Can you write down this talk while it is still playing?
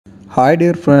Hi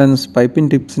dear friends, piping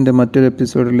ടിപ്സിൻ്റെ മറ്റൊരു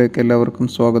എപ്പിസോഡിലേക്ക് എല്ലാവർക്കും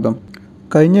സ്വാഗതം.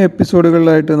 കഴിഞ്ഞ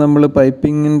എപ്പിസോഡുകളിലായിട്ട് നമ്മൾ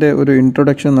പൈപ്പിങ്ങിൻ്റെ ഒരു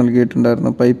ഇൻട്രൊഡക്ഷൻ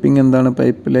നൽകിയിട്ടുണ്ടായിരുന്നു. പൈപ്പിംഗ് എന്താണ്,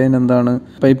 പൈപ്പ് ലൈൻ എന്താണ്,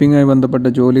 പൈപ്പിങ്ങുമായി ബന്ധപ്പെട്ട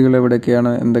ജോലികൾ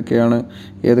എവിടെയൊക്കെയാണ്, എന്തൊക്കെയാണ്,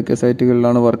 ഏതൊക്കെ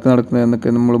സൈറ്റുകളിലാണ് വർക്ക് നടക്കുന്നത്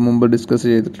എന്നൊക്കെ നമ്മൾ മുമ്പ് ഡിസ്കസ്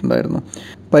ചെയ്തിട്ടുണ്ടായിരുന്നു.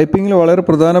 പൈപ്പിങ്ങിൽ വളരെ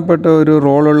പ്രധാനപ്പെട്ട ഒരു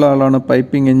റോളുള്ള ആളാണ്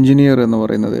പൈപ്പിംഗ് എഞ്ചിനീയർ എന്ന്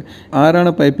പറയുന്നത്.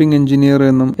 ആരാണ് പൈപ്പിംഗ് എഞ്ചിനീയർ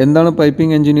എന്നും എന്താണ്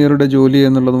പൈപ്പിംഗ് എഞ്ചിനീയറുടെ ജോലി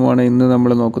എന്നുള്ളതുമാണ് ഇന്ന്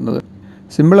നമ്മൾ നോക്കുന്നത്.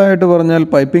 സിമ്പിളായിട്ട് പറഞ്ഞാൽ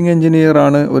പൈപ്പിംഗ് എഞ്ചിനീയർ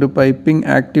ആണ് ഒരു പൈപ്പിംഗ്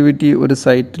ആക്ടിവിറ്റി ഒരു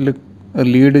സൈറ്റിൽ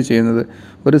ലീഡ് ചെയ്യുന്നത്.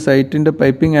 ഒരു സൈറ്റിൻ്റെ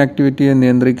പൈപ്പിംഗ് ആക്ടിവിറ്റിയെ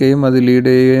നിയന്ത്രിക്കുകയും അത് ലീഡ്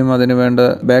ചെയ്യുകയും അതിന് വേണ്ട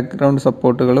ബാക്ക്ഗ്രൗണ്ട്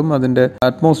സപ്പോർട്ടുകളും അതിൻ്റെ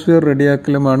അറ്റ്മോസ്ഫിയർ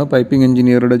റെഡിയാക്കലുമാണ് പൈപ്പിംഗ്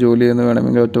എഞ്ചിനീയറുടെ ജോലി എന്ന്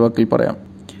വേണമെങ്കിൽ ഒറ്റവാക്കിൽ പറയാം.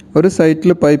 ഒരു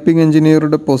സൈറ്റിൽ പൈപ്പിംഗ്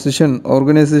എഞ്ചിനീയറുടെ പൊസിഷൻ,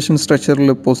 ഓർഗനൈസേഷൻ സ്ട്രക്ചറിൽ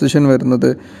പൊസിഷൻ വരുന്നത്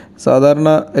സാധാരണ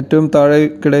ഏറ്റവും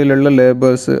താഴേക്കിടയിലുള്ള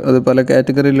ലേബേഴ്സ്, അത് പല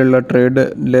കാറ്റഗറിയിലുള്ള ട്രേഡ്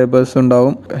ലേബേഴ്സ്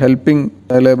ഉണ്ടാവും, ഹെൽപ്പിംഗ്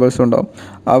ലേബേഴ്സ് ഉണ്ടാവും.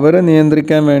 അവരെ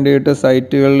നിയന്ത്രിക്കാൻ വേണ്ടിയിട്ട്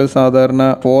സൈറ്റുകളിൽ സാധാരണ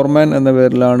ഫോർമാൻ എന്ന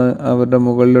പേരിലാണ് അവരുടെ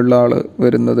മുകളിലുള്ള ആൾ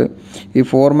വരുന്നത്. ഈ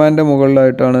ഫോർമാൻ്റെ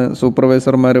മുകളിലായിട്ടാണ്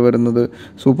സൂപ്പർവൈസർമാർ വരുന്നത്.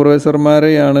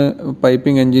 സൂപ്പർവൈസർമാരെയാണ്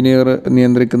പൈപ്പിംഗ് എഞ്ചിനീയർ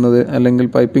നിയന്ത്രിക്കുന്നത്, അല്ലെങ്കിൽ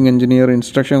പൈപ്പിംഗ് എഞ്ചിനീയർ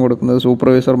ഇൻസ്ട്രക്ഷൻ കൊടുക്കുന്നത്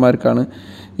സൂപ്പർവൈസർമാർക്കാണ്.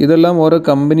 ഇതെല്ലാം ഓരോ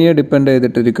കമ്പനിയെ ഡിപ്പെൻഡ്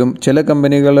ചെയ്തിട്ടിരിക്കും. ചില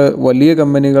കമ്പനികൾ, വലിയ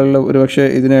കമ്പനികളിൽ ഒരുപക്ഷെ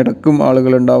ഇതിനിടക്കും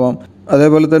ആളുകളുണ്ടാവാം.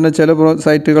 അതേപോലെ തന്നെ ചില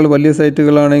സൈറ്റുകൾ, വലിയ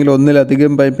സൈറ്റുകളാണെങ്കിൽ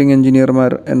ഒന്നിലധികം പൈപ്പിംഗ്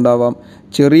എഞ്ചിനീയർമാർ ഉണ്ടാവാം.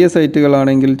 ചെറിയ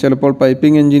സൈറ്റുകളാണെങ്കിൽ ചിലപ്പോൾ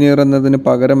പൈപ്പിംഗ് എഞ്ചിനീയർ എന്നതിന്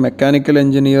പകരം മെക്കാനിക്കൽ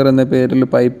എഞ്ചിനീയർ എന്ന പേരിൽ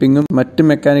പൈപ്പിങ്ങും മറ്റ്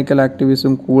മെക്കാനിക്കൽ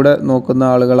ആക്ടിവിറ്റീസും കൂടെ നോക്കുന്ന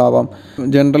ആളുകളാവാം.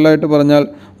 ജനറലായിട്ട് പറഞ്ഞാൽ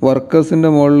വർക്കേഴ്സിൻ്റെ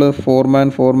മുകളിൽ ഫോർമാൻ,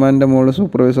 ഫോർമാൻ്റെ മുകളിൽ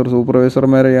സൂപ്പർവൈസർ,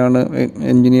 സൂപ്പർവൈസർമാരെയാണ്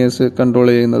എഞ്ചിനീയേഴ്സ് കൺട്രോൾ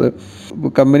ചെയ്യുന്നത്.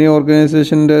 കമ്പനി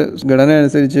ഓർഗനൈസേഷൻ്റെ ഘടന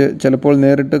അനുസരിച്ച് ചിലപ്പോൾ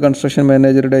നേരിട്ട് കൺസ്ട്രക്ഷൻ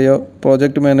മാനേജറുടെയോ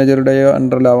പ്രോജക്റ്റ് മാനേജറുടെയോ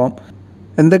അണ്ടറിലാവാം.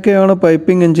 എന്തൊക്കെയാണ്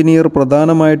പൈപ്പിംഗ് എഞ്ചിനീയർ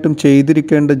പ്രധാനമായിട്ടും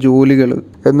ചെയ്തിരിക്കേണ്ട ജോലികൾ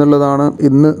എന്നുള്ളതാണ്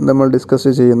ഇന്ന് നമ്മൾ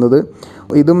ഡിസ്കസ് ചെയ്യുന്നത്.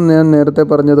 ഇതും ഞാൻ നേരത്തെ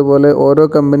പറഞ്ഞതുപോലെ ഓരോ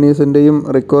കമ്പനീസിൻ്റെയും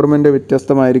റിക്വയർമെൻറ്റ്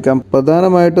വ്യത്യസ്തമായിരിക്കാം.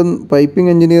 പ്രധാനമായിട്ടും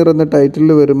പൈപ്പിംഗ് എഞ്ചിനീയർ എന്ന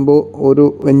ടൈറ്റിൽ വരുമ്പോൾ ഒരു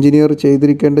എഞ്ചിനീയർ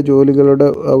ചെയ്തിരിക്കേണ്ട ജോലികളുടെ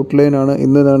ഔട്ട്ലൈനാണ്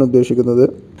ഇന്ന് ഞാൻ ഉദ്ദേശിക്കുന്നത്.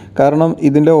 കാരണം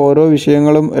ഇതിൻ്റെ ഓരോ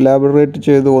വിഷയങ്ങളും എലാബറേറ്റ്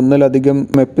ചെയ്ത് ഒന്നിലധികം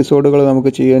എപ്പിസോഡുകൾ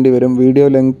നമുക്ക് ചെയ്യേണ്ടി വരും. വീഡിയോ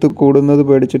ലെങ്ത് കൂടുന്നത്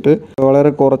പേടിച്ചിട്ട്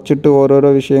വളരെ കുറച്ചിട്ട്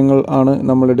ഓരോരോ വിഷയങ്ങൾ ആണ്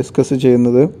നമ്മൾ ഡിസ്കസ്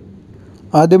ചെയ്യുന്നത്.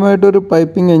 ആദ്യമായിട്ടൊരു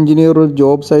പൈപ്പിംഗ് എഞ്ചിനീയർ ഒരു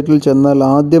ജോബ് സൈറ്റിൽ ചെന്നാൽ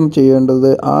ആദ്യം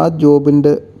ചെയ്യേണ്ടത് ആ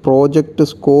ജോബിൻ്റെ പ്രോജക്റ്റ്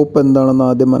സ്കോപ്പ് എന്താണെന്ന്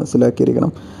ആദ്യം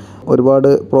മനസ്സിലാക്കിയിരിക്കണം. ഒരുപാട്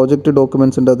പ്രോജക്റ്റ്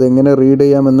ഡോക്യുമെൻറ്റ്സ് ഉണ്ട്, അത് എങ്ങനെ റീഡ്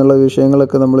ചെയ്യാം എന്നുള്ള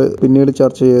വിഷയങ്ങളൊക്കെ നമ്മൾ പിന്നീട്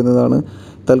ചർച്ച ചെയ്യുന്നതാണ്.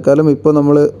 തൽക്കാലം ഇപ്പോൾ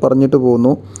നമ്മൾ പറഞ്ഞിട്ട്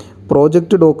പോകുന്നു.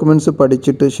 പ്രോജക്റ്റ് ഡോക്യുമെൻറ്റ്സ്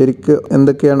പഠിച്ചിട്ട് ശരിക്ക്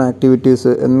എന്തൊക്കെയാണ്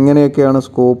ആക്ടിവിറ്റീസ്, എങ്ങനെയൊക്കെയാണ്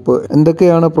സ്കോപ്പ്,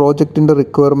 എന്തൊക്കെയാണ് പ്രോജക്റ്റിൻ്റെ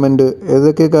റിക്വയർമെൻറ്റ്,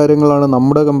 ഏതൊക്കെ കാര്യങ്ങളാണ്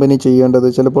നമ്മുടെ കമ്പനി ചെയ്യേണ്ടത്.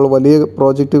 ചിലപ്പോൾ വലിയ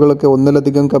പ്രോജക്റ്റുകളൊക്കെ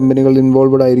ഒന്നിലധികം കമ്പനികൾ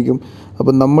ഇൻവോൾവ്ഡ് ആയിരിക്കും.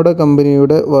 അപ്പോൾ നമ്മുടെ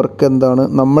കമ്പനിയുടെ വർക്ക് എന്താണ്,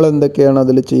 നമ്മൾ എന്തൊക്കെയാണ്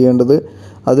അതിൽ ചെയ്യേണ്ടത്,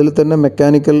 അതിൽ തന്നെ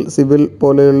മെക്കാനിക്കൽ, സിവിൽ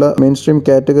പോലെയുള്ള മെയിൻ സ്ട്രീം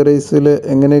കാറ്റഗറീസിൽ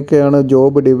എങ്ങനെയൊക്കെയാണ്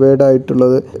ജോബ് ഡിവൈഡ്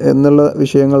ആയിട്ടുള്ളത് എന്നുള്ള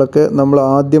വിഷയങ്ങളൊക്കെ നമ്മൾ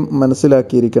ആദ്യം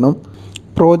മനസ്സിലാക്കിയിരിക്കണം.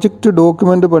 പ്രോജക്റ്റ്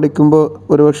ഡോക്യുമെൻ്റ് പഠിക്കുമ്പോൾ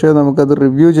ഒരുപക്ഷെ നമുക്കത്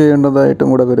റിവ്യൂ ചെയ്യേണ്ടതായിട്ടും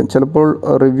കൂടെ വരും. ചിലപ്പോൾ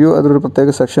റിവ്യൂ അതൊരു പ്രത്യേക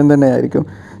സെക്ഷൻ തന്നെ ആയിരിക്കും.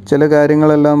 ചില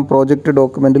കാര്യങ്ങളെല്ലാം പ്രോജക്റ്റ്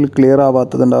ഡോക്യുമെൻറ്റിൽ ക്ലിയർ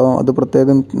ആവാത്തതുണ്ടാവാം. അത്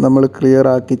പ്രത്യേകം നമ്മൾ ക്ലിയർ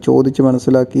ആക്കി ചോദിച്ച്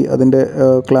മനസ്സിലാക്കി അതിൻ്റെ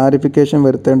ക്ലാരിഫിക്കേഷൻ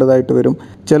വരുത്തേണ്ടതായിട്ട് വരും.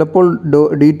 ചിലപ്പോൾ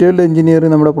ഡീറ്റെയിൽഡ്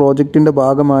എഞ്ചിനീയറിംഗ് നമ്മുടെ പ്രോജക്റ്റിൻ്റെ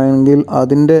ഭാഗമായെങ്കിൽ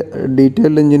അതിൻ്റെ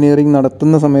ഡീറ്റെയിൽഡ് എഞ്ചിനീയറിംഗ്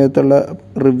നടത്തുന്ന സമയത്തുള്ള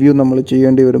റിവ്യൂ നമ്മൾ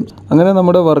ചെയ്യേണ്ടി വരും. അങ്ങനെ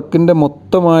നമ്മുടെ വർക്കിൻ്റെ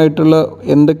മൊത്തമായിട്ടുള്ള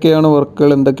എന്തൊക്കെയാണ്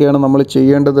വർക്കുകൾ, എന്തൊക്കെയാണ് നമ്മൾ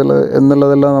ചെയ്യേണ്ടതുള്ളത്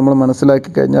എന്നുള്ളതെല്ലാം നമ്മൾ മനസ്സിലാക്കി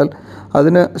കഴിഞ്ഞാൽ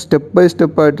അതിന് സ്റ്റെപ്പ് ബൈ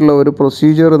സ്റ്റെപ്പായിട്ടുള്ള ഒരു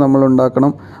പ്രൊസീജിയർ നമ്മൾ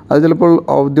ഉണ്ടാക്കണം. അത് ചിലപ്പോൾ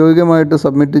ഔദ്യോഗികമായിട്ട്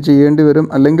സബ്മിറ്റ് ചെയ്യേണ്ടി വരും,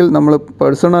 അല്ലെങ്കിൽ നമ്മൾ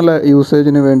പേഴ്സണൽ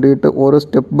യൂസേജിന് വേണ്ടിയിട്ട് ഓരോ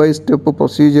സ്റ്റെപ്പ് ബൈ സ്റ്റെപ്പ്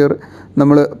പ്രൊസീജിയർ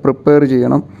നമ്മൾ പ്രിപ്പയർ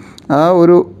ചെയ്യണം. ആ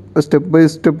ഒരു സ്റ്റെപ്പ് ബൈ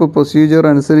സ്റ്റെപ്പ് പ്രൊസീജിയർ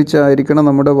അനുസരിച്ചായിരിക്കണം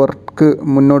നമ്മുടെ വർക്ക്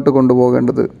മുന്നോട്ട്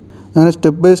കൊണ്ടുപോകേണ്ടത്. അങ്ങനെ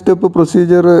സ്റ്റെപ്പ് ബൈ സ്റ്റെപ്പ്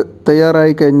പ്രൊസീജിയർ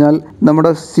തയ്യാറായി കഴിഞ്ഞാൽ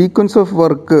നമ്മുടെ സീക്വൻസ് ഓഫ്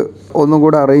വർക്ക്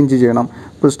ഒന്നുകൂടെ അറേഞ്ച് ചെയ്യണം.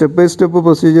 ഇപ്പോൾ step by step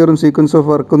പ്രൊസീജിയറും sequence of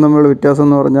വർക്കും തമ്മിലുള്ള വ്യത്യാസം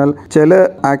എന്ന് പറഞ്ഞാൽ ചില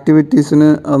ആക്ടിവിറ്റീസിന്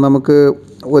നമുക്ക്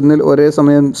ഒരേ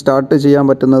സമയം സ്റ്റാർട്ട് ചെയ്യാൻ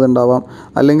പറ്റുന്നതുണ്ടാവാം,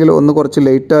 അല്ലെങ്കിൽ ഒന്ന് കുറച്ച്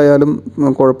ലേറ്റ് ആയാലും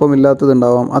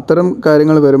കുഴപ്പമില്ലാത്തതുണ്ടാവാം. അത്തരം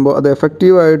കാര്യങ്ങൾ വരുമ്പോൾ അത്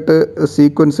എഫക്റ്റീവായിട്ട്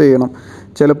സീക്വൻസ് ചെയ്യണം.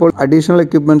 ചിലപ്പോൾ അഡീഷണൽ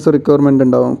എക്യുപ്മെൻറ്റ്സ് റിക്വയർമെൻ്റ്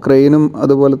ഉണ്ടാവും, ക്രെയിനും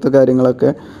അതുപോലത്തെ കാര്യങ്ങളൊക്കെ.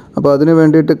 അപ്പോൾ അതിന്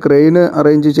വേണ്ടിയിട്ട് ക്രെയിന്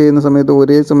അറേഞ്ച് ചെയ്യുന്ന സമയത്ത്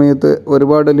ഒരേ സമയത്ത്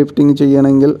ഒരുപാട് ലിഫ്റ്റിംഗ്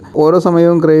ചെയ്യണമെങ്കിൽ ഓരോ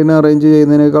സമയവും ക്രെയിന് അറേഞ്ച്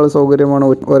ചെയ്യുന്നതിനേക്കാൾ സൗകര്യമാണ്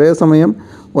ഒരേ സമയം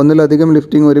ഒന്നിലധികം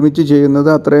ലിഫ്റ്റിംഗ് ഒരുമിച്ച് ചെയ്യുന്നത്.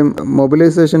 അത്രയും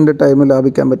മൊബിലൈസേഷൻ്റെ ടൈം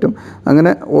ലാഭിക്കാൻ പറ്റും.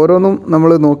 അങ്ങനെ ഓരോന്നും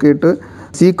നമ്മൾ നോക്കിയിട്ട്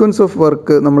സീക്വൻസ് ഓഫ്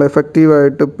വർക്ക് നമ്മൾ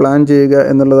എഫക്റ്റീവായിട്ട് പ്ലാൻ ചെയ്യുക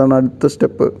എന്നുള്ളതാണ് അടുത്ത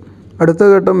സ്റ്റെപ്പ്. അടുത്ത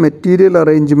ഘട്ടം മെറ്റീരിയൽ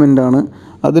അറേഞ്ച്മെൻ്റ് ആണ്.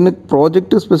 അതിന്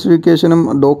പ്രോജക്റ്റ് സ്പെസിഫിക്കേഷനും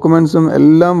ഡോക്യുമെൻറ്റ്സും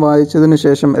എല്ലാം വായിച്ചതിന്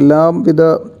ശേഷം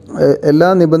എല്ലാ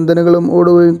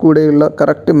നിബന്ധനകളോടും കൂടെയുള്ള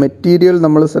കറക്റ്റ് മെറ്റീരിയൽ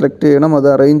നമ്മൾ സെലക്ട് ചെയ്യണം, അത്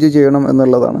അറേഞ്ച് ചെയ്യണം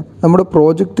എന്നുള്ളതാണ്. നമ്മുടെ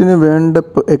പ്രോജക്റ്റിന് വേണ്ട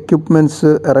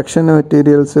equipments, erection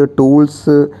materials,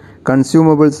 tools,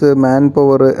 consumables, man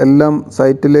power എല്ലാം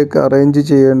സൈറ്റിലേക്ക് അറേഞ്ച്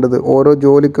ചെയ്യേണ്ടത്, ഓരോ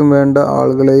ജോലിക്കും വേണ്ട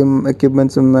ആളുകളെയും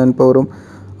എക്യുപ്മെൻറ്റ്സും മാൻ പവറും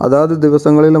അതാത്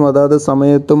ദിവസങ്ങളിലും അതാത്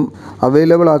സമയത്തും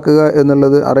അവൈലബിൾ ആക്കുക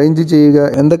എന്നുള്ളത്, അറേഞ്ച് ചെയ്യുക,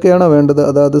 എന്തൊക്കെയാണോ വേണ്ടത്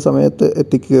അതാത് സമയത്ത്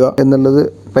എത്തിക്കുക എന്നുള്ളത്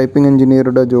പൈപ്പിംഗ്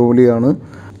എഞ്ചിനീയറുടെ ജോലിയാണ്.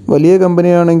 വലിയ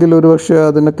കമ്പനിയാണെങ്കിൽ ഒരുപക്ഷെ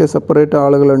അതിനൊക്കെ സെപ്പറേറ്റ്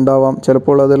ആളുകൾ ഉണ്ടാവാം.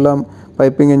 ചിലപ്പോൾ അതെല്ലാം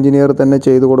പൈപ്പിംഗ് എഞ്ചിനീയർ തന്നെ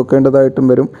ചെയ്തു കൊടുക്കേണ്ടതായിട്ടും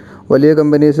വരും. വലിയ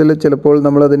കമ്പനീസിൽ ചിലപ്പോൾ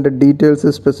നമ്മളതിൻ്റെ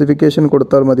ഡീറ്റെയിൽസ് സ്പെസിഫിക്കേഷൻ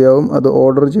കൊടുത്താൽ മതിയാവും. അത്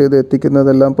ഓർഡർ ചെയ്ത്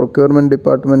എത്തിക്കുന്നതെല്ലാം പ്രൊക്യൂർമെൻറ്റ്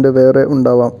ഡിപ്പാർട്ട്മെൻറ്റ് വേറെ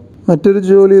ഉണ്ടാവാം. മറ്റൊരു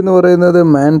ജോലി എന്ന് പറയുന്നത്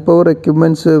മാൻ പവർ,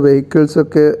 എക്യുപ്മെൻറ്റ്സ്,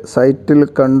 വെഹിക്കിൾസൊക്കെ സൈറ്റിൽ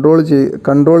കൺട്രോൾ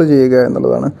ചെയ്യുക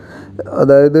എന്നുള്ളതാണ്.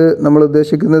 അതായത് നമ്മൾ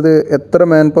ഉദ്ദേശിക്കുന്നത് എത്ര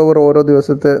മാൻ പവർ ഓരോ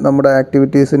ദിവസത്തെ നമ്മുടെ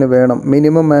ആക്ടിവിറ്റീസിന് വേണം,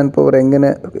 മിനിമം മാൻ പവർ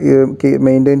എങ്ങനെ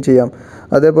മെയിൻറ്റെയിൻ ചെയ്യാം,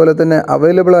 അതേപോലെ തന്നെ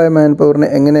അവൈലബിൾ ആയ മാൻ പവറിനെ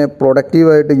എങ്ങനെ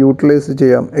പ്രൊഡക്റ്റീവായിട്ട് യൂട്ടിലൈസ്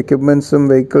ചെയ്യാം, എക്യുപ്മെൻറ്റ്സും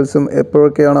വെഹിക്കിൾസും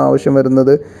എപ്പോഴൊക്കെയാണ് ആവശ്യം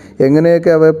വരുന്നത്,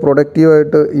 എങ്ങനെയൊക്കെ അവയെ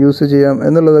പ്രൊഡക്റ്റീവായിട്ട് യൂസ് ചെയ്യാം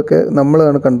എന്നുള്ളതൊക്കെ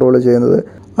നമ്മളാണ് കൺട്രോൾ ചെയ്യുന്നത്.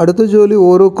 അടുത്ത ജോലി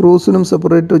ഓരോ ക്രൂസിനും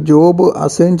സെപ്പറേറ്റ് ജോബ്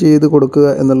അസൈൻ ചെയ്ത് കൊടുക്കുക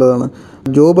എന്നുള്ളതാണ്.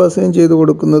 ജോബ് അസൈൻ ചെയ്ത്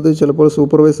കൊടുക്കുന്നത് ചിലപ്പോൾ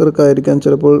സൂപ്പർവൈസർക്കായിരിക്കാം,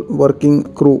 ചിലപ്പോൾ വർക്കിംഗ്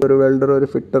ക്രൂ, ഒരു വെൽഡർ, ഒരു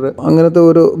ഫിറ്റർ, അങ്ങനത്തെ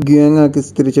ഒരു ഗ്യാങ് ആക്കി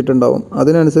തിരിച്ചിട്ടുണ്ടാവും.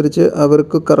 അതിനനുസരിച്ച്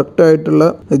അവർക്ക് കറക്റ്റായിട്ടുള്ള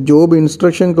ജോബ്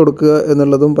ഇൻസ്ട്രക്ഷൻ കൊടുക്കുക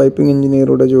എന്നുള്ളതും പൈപ്പിംഗ്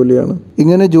എഞ്ചിനീയറുടെ ജോലിയാണ്.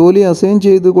 ഇങ്ങനെ ജോലി അസൈൻ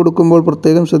ചെയ്ത് കൊടുക്കുമ്പോൾ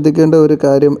പ്രത്യേകം ശ്രദ്ധിക്കേണ്ട ഒരു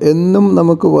കാര്യം, എന്നും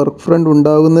നമുക്ക് വർക്ക് ഫ്രണ്ട്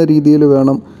ഉണ്ടാകുന്ന രീതിയിൽ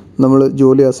വേണം നമ്മൾ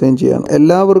ജോലി അസൈൻ ചെയ്യാൻ.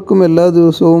 എല്ലാവർക്കും എല്ലാ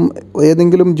ദിവസവും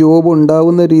ഏതെങ്കിലും ജോബ്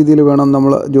ഉണ്ടാകുന്ന രീതിയിൽ വേണം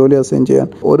നമ്മൾ ജോലി അസൈൻ ചെയ്യാൻ.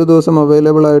 ഒരു ദിവസം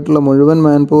അവൈലബിൾ ആയിട്ടുള്ള മുഴുവൻ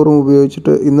മാൻ പവറും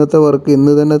ഉപയോഗിച്ചിട്ട് ഇന്നത്തെ വർക്ക്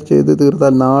ഇന്ന് തന്നെ ചെയ്ത്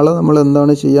തീർത്താൽ നാളെ നമ്മൾ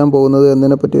എന്താണ് ചെയ്യാൻ പോകുന്നത്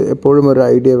എന്നതിനെപ്പറ്റി എപ്പോഴും ഒരു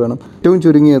ഐഡിയ വേണം. ഏറ്റവും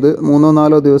ചുരുങ്ങിയത്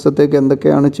 3-4 ദിവസത്തേക്ക്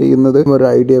എന്തൊക്കെയാണ് ചെയ്യുന്നത് ഒരു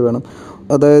ഐഡിയ വേണം.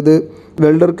 അതായത്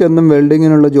വെൽഡർക്ക് എന്നും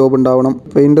വെൽഡിങ്ങിനുള്ള ജോബ് ഉണ്ടാവണം,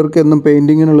 പെയിൻറ്റർക്ക് എന്നും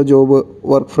പെയിൻറ്റിങ്ങിനുള്ള ജോബ്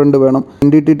വർക്ക് ഫ്രണ്ട് വേണം,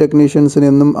 NDT ടെക്നീഷ്യൻസിന്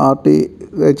എന്നും RT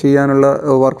ചെയ്യാനുള്ള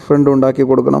വർക്ക് ഫ്രണ്ട് ഉണ്ടാക്കി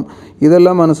കൊടുക്കണം.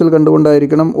 ഇതെല്ലാം മനസ്സിൽ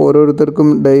കണ്ടുകൊണ്ടായിരിക്കണം ഓരോരുത്തർക്കും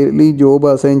ഡെയിലി ജോബ്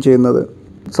അസൈൻ ചെയ്യുന്നത്.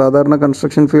 സാധാരണ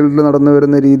കൺസ്ട്രക്ഷൻ ഫീൽഡിൽ നടന്നു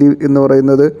വരുന്ന രീതി എന്ന്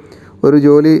പറയുന്നത്, ഒരു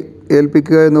ജോലി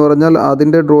ഏൽപ്പിക്കുക എന്ന് പറഞ്ഞാൽ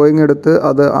അതിൻ്റെ ഡ്രോയിങ് എടുത്ത്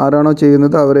അത് ആരാണോ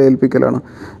ചെയ്യുന്നത് അവരെ ഏൽപ്പിക്കലാണ്.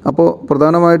 അപ്പോൾ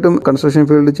പ്രധാനമായിട്ടും കൺസ്ട്രക്ഷൻ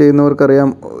ഫീൽഡ്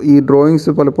ചെയ്യുന്നവർക്കറിയാം, ഈ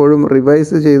ഡ്രോയിങ്സ് പലപ്പോഴും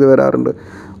റിവൈസ് ചെയ്ത് വരാറുണ്ട്.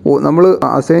 നമ്മൾ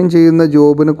അസൈൻ ചെയ്യുന്ന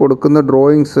ജോബിന് കൊടുക്കുന്ന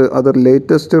ഡ്രോയിങ്സ് അത്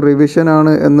ലേറ്റസ്റ്റ്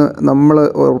റിവിഷനാണ് എന്ന് നമ്മൾ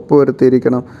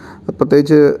ഉറപ്പുവരുത്തിയിരിക്കണം.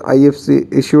 പ്രത്യേകിച്ച് IFC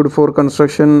issued for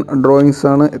construction drawings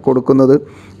ആണ് കൊടുക്കുന്നത്.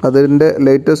 അതിൻ്റെ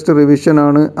ലേറ്റസ്റ്റ്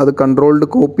റിവിഷനാണ്, അത് കൺട്രോൾഡ്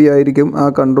കോപ്പി ആയിരിക്കും. ആ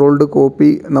കൺട്രോൾഡ്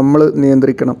കോപ്പി നമ്മൾ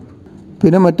നിയന്ത്രിക്കണം.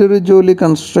 പിന്നെ മറ്റൊരു ജോലി,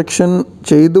 കൺസ്ട്രക്ഷൻ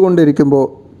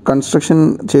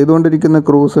ചെയ്തുകൊണ്ടിരിക്കുന്ന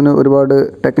ക്രൂസിന് ഒരുപാട്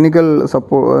ടെക്നിക്കൽ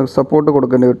സപ്പോർട്ട്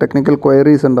കൊടുക്കേണ്ടി വരും. ടെക്നിക്കൽ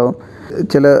ക്വയറീസ് ഉണ്ടാവും,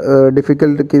 ചില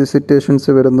ഡിഫിക്കൽട്ട് സിറ്റുവേഷൻസ്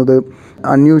വരുന്നത്,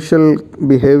 അൺയൂഷ്വൽ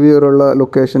ബിഹേവിയറുള്ള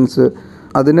ലൊക്കേഷൻസ്,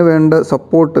 അതിന് വേണ്ട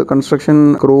സപ്പോർട്ട് കൺസ്ട്രക്ഷൻ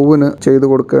ക്രൂവിന് ചെയ്തു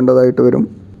കൊടുക്കേണ്ടതായിട്ട് വരും.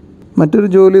 മറ്റൊരു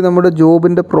ജോലി, നമ്മുടെ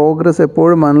ജോബിൻ്റെ പ്രോഗ്രസ്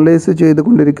എപ്പോഴും അനലൈസ്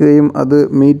ചെയ്തുകൊണ്ടിരിക്കുകയും അത്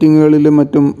മീറ്റിങ്ങുകളിലും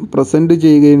മറ്റും പ്രസൻറ്റ്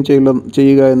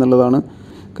ചെയ്യുക എന്നുള്ളതാണ്.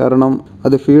 കാരണം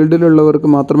അത് ഫീൽഡിലുള്ളവർക്ക്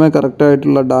മാത്രമേ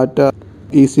കറക്റ്റായിട്ടുള്ള ഡാറ്റ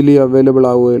ഈസിലി അവൈലബിൾ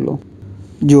ആവുകയുള്ളൂ.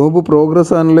 ജോബ്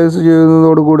പ്രോഗ്രസ് അനലൈസ്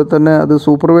ചെയ്യുന്നതോടുകൂടി തന്നെ അത്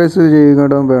സൂപ്പർവൈസ്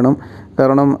ചെയ്യുകയും വേണം.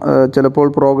 കാരണം ചിലപ്പോൾ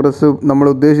പ്രോഗ്രസ് നമ്മൾ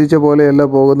ഉദ്ദേശിച്ച പോലെയല്ല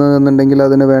പോകുന്നതെന്നുണ്ടെങ്കിൽ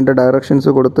അതിന് വേണ്ട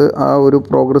ഡയറക്ഷൻസ് കൊടുത്ത് ആ ഒരു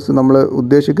പ്രോഗ്രസ് നമ്മൾ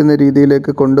ഉദ്ദേശിക്കുന്ന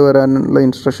രീതിയിലേക്ക് കൊണ്ടുവരാനുള്ള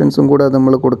ഇൻസ്ട്രക്ഷൻസും കൂടെ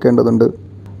നമ്മൾ കൊടുക്കേണ്ടതുണ്ട്.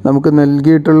 നമുക്ക്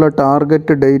നൽകിയിട്ടുള്ള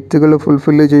ടാർഗറ്റ് ഡേറ്റുകൾ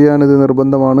ഫുൾഫില്ല് ചെയ്യാൻ ഇത്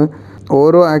നിർബന്ധമാണ്.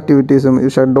 ഓരോ ആക്ടിവിറ്റീസും,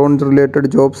 ഷട്ട് ഡൗൺ റിലേറ്റഡ്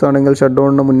ജോബ്സ് ആണെങ്കിൽ ഷട്ട്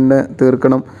ഡൗണിന് മുന്നേ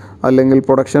തീർക്കണം, അല്ലെങ്കിൽ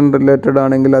പ്രൊഡക്ഷൻ റിലേറ്റഡ്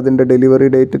ആണെങ്കിൽ അതിൻ്റെ ഡെലിവറി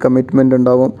ഡേറ്റ് കമ്മിറ്റ്മെൻ്റ്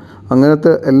ഉണ്ടാവും.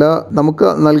 അങ്ങനത്തെ നമുക്ക്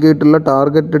നൽകിയിട്ടുള്ള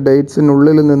ടാർഗറ്റ്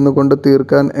ഡേറ്റ്സിനുള്ളിൽ നിന്നുകൊണ്ട്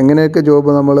തീർക്കാൻ എങ്ങനെയൊക്കെ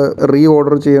ജോബ് നമ്മൾ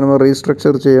ഓർഡർ ചെയ്യണമോ,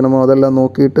 റീസ്ട്രക്ചർ ചെയ്യണമോ അതെല്ലാം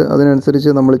നോക്കിയിട്ട്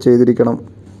അതിനനുസരിച്ച് നമ്മൾ ചെയ്തിരിക്കണം.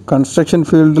 കൺസ്ട്രക്ഷൻ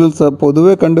ഫീൽഡിൽ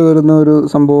പൊതുവെ കണ്ടുവരുന്ന ഒരു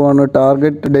സംഭവമാണ്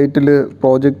ടാർഗറ്റ് ഡേറ്റിൽ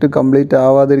പ്രോജക്റ്റ് കംപ്ലീറ്റ്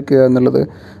ആവാതിരിക്കുക എന്നുള്ളത്.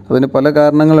 അതിന് പല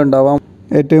കാരണങ്ങളുണ്ടാവാം.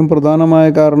 ഏറ്റവും പ്രധാനമായ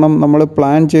കാരണം, നമ്മൾ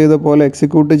പ്ലാൻ ചെയ്ത പോലെ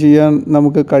എക്സിക്യൂട്ട് ചെയ്യാൻ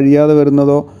നമുക്ക് കഴിയാതെ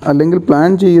വരുന്നതോ അല്ലെങ്കിൽ പ്ലാൻ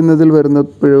ചെയ്യുന്നതിൽ വരുന്ന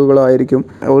പിഴവുകളോ ആയിരിക്കും.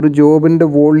 ഒരു ജോബിൻ്റെ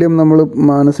വോള്യൂം നമ്മൾ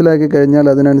മനസ്സിലാക്കി കഴിഞ്ഞാൽ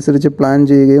അതിനനുസരിച്ച് പ്ലാൻ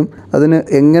ചെയ്യുകയും അതിന്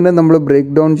എങ്ങനെ നമ്മൾ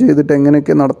ബ്രേക്ക് ഡൗൺ ചെയ്തിട്ട്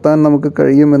എങ്ങനെയൊക്കെ നടത്താൻ നമുക്ക്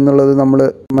കഴിയും എന്നുള്ളത് നമ്മൾ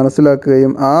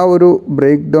മനസ്സിലാക്കുകയും ആ ഒരു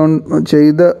ബ്രേക്ക് ഡൗൺ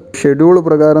ചെയ്ത ഷെഡ്യൂൾ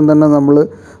പ്രകാരം തന്നെ നമ്മൾ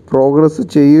പ്രോഗ്രസ്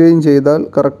ചെയ്യുകയും ചെയ്താൽ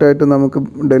കറക്റ്റായിട്ട് നമുക്ക്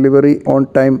ഡെലിവറി ഓൺ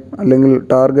ടൈം അല്ലെങ്കിൽ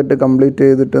ടാർഗറ്റ് കംപ്ലീറ്റ്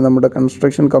ചെയ്തിട്ട് നമ്മുടെ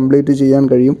കൺസ്ട്രക്ഷൻ കംപ്ലീറ്റ് ചെയ്യാൻ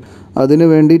കഴിയും. അതിന്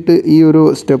വേണ്ടിയിട്ട് ഈ ഒരു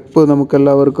സ്റ്റെപ്പ്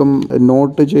നമുക്കെല്ലാവർക്കും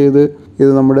നോട്ട് ചെയ്ത്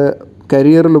ഇത് നമ്മുടെ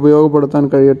കരിയറിൽ ഉപയോഗപ്പെടുത്താൻ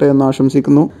കഴിയട്ടെ എന്ന്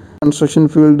ആശംസിക്കുന്നു. കൺസ്ട്രക്ഷൻ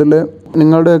ഫീൽഡിൽ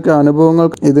നിങ്ങളുടെയൊക്കെ അനുഭവങ്ങൾ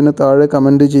ഇതിന് താഴെ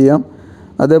കമൻറ്റ് ചെയ്യാം.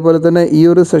 അതേപോലെ തന്നെ ഈ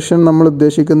ഒരു സെഷൻ നമ്മൾ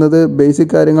ഉദ്ദേശിക്കുന്നത്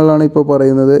ബേസിക് കാര്യങ്ങളാണ് ഇപ്പോൾ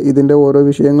പറയുന്നത്. ഇതിൻ്റെ ഓരോ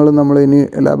വിഷയങ്ങളും നമ്മൾ ഇനി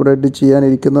എലാബറേറ്റ്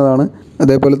ചെയ്യാനിരിക്കുന്നതാണ്.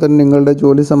 അതേപോലെ തന്നെ നിങ്ങളുടെ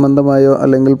ജോലി സംബന്ധമായോ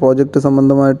അല്ലെങ്കിൽ പ്രോജക്റ്റ്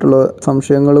സംബന്ധമായിട്ടുള്ള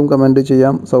സംശയങ്ങളും കമൻറ്റ്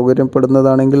ചെയ്യാം.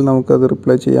 സൗകര്യപ്പെടുന്നതാണെങ്കിൽ നമുക്കത്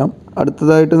റിപ്ലൈ ചെയ്യാം.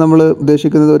 അടുത്തതായിട്ട് നമ്മൾ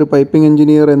ഉദ്ദേശിക്കുന്നത് ഒരു പൈപ്പിംഗ്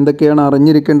എഞ്ചിനീയർ എന്തൊക്കെയാണ്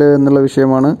അറിഞ്ഞിരിക്കേണ്ടത് എന്നുള്ള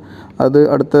വിഷയമാണ്. അത്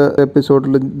അടുത്ത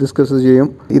എപ്പിസോഡിൽ ഡിസ്കസ് ചെയ്യും.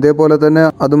 ഇതേപോലെ തന്നെ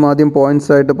അതും ആദ്യം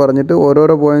പോയിൻറ്റ്സ് ആയിട്ട് പറഞ്ഞിട്ട്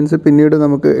ഓരോരോ പോയിൻറ്റ്സ് പിന്നീട്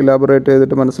നമുക്ക് എലാബറേറ്റ്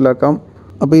ചെയ്തിട്ട് മനസ്സിലാക്കാം.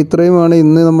 അപ്പോൾ ഇത്രയുമാണ്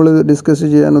ഇന്ന് നമ്മൾ ഡിസ്കസ്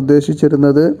ചെയ്യാൻ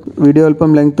ഉദ്ദേശിച്ചിരുന്നത്. വീഡിയോ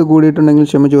അല്പം ലെങ്ത് കൂടിയിട്ടുണ്ടെങ്കിൽ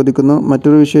ക്ഷമ ചോദിക്കുന്നു.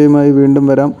 മറ്റൊരു വിഷയവുമായി വീണ്ടും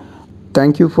വരാം.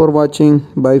 Thank you for watching.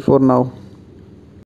 By for now.